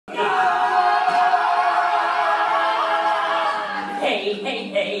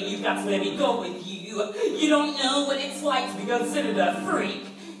you got to let me go with you. You don't know what it's like to be considered a freak.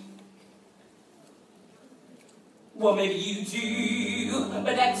 Well, maybe you do,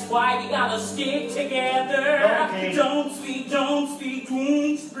 but that's why we gotta stick together. Okay. Don't speak, don't speak,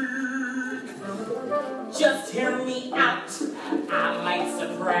 don't speak. Just hear me out. I might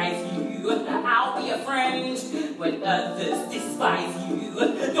surprise you. I'll be a friend when others despise you.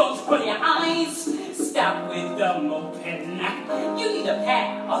 Don't roll your eyes. Stop with the moping. You need a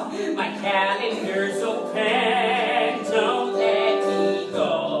pal. My calendar's open. Don't let me go.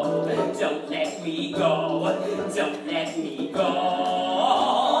 Don't let me go. Don't let me go.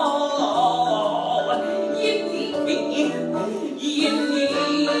 You need me. You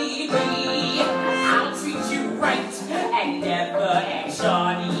need me. I'll treat you right and never act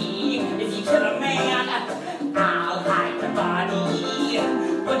shoddy. If you kill a man, I'll hide the body.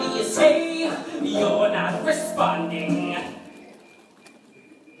 What do you say? You're not responding.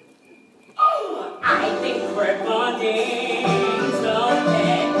 I think we're bonding. Don't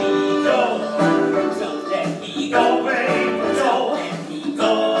let me go. Don't let me go, babe. Don't let me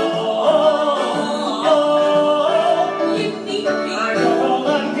go. You need me. I go on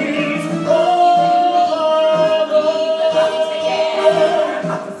my knees.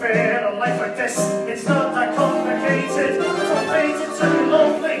 I prefer a life like this. It's not that complicated. It's not fated to be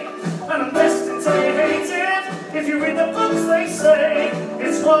lonely, and I'm destined to be hated. If you read the books, they say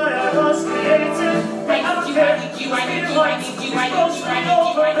it's why I was created. I don't care.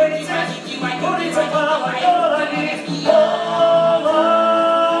 Put it to power, all I need. All I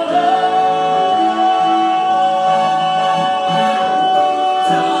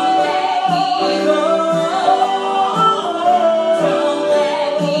Don't let me go. Don't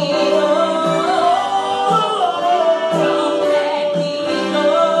let me go. Don't let me go.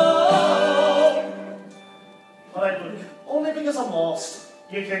 Alright, look, only because I'm lost.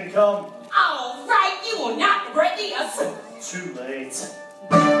 You can come. All right, you will not regret this. Too late.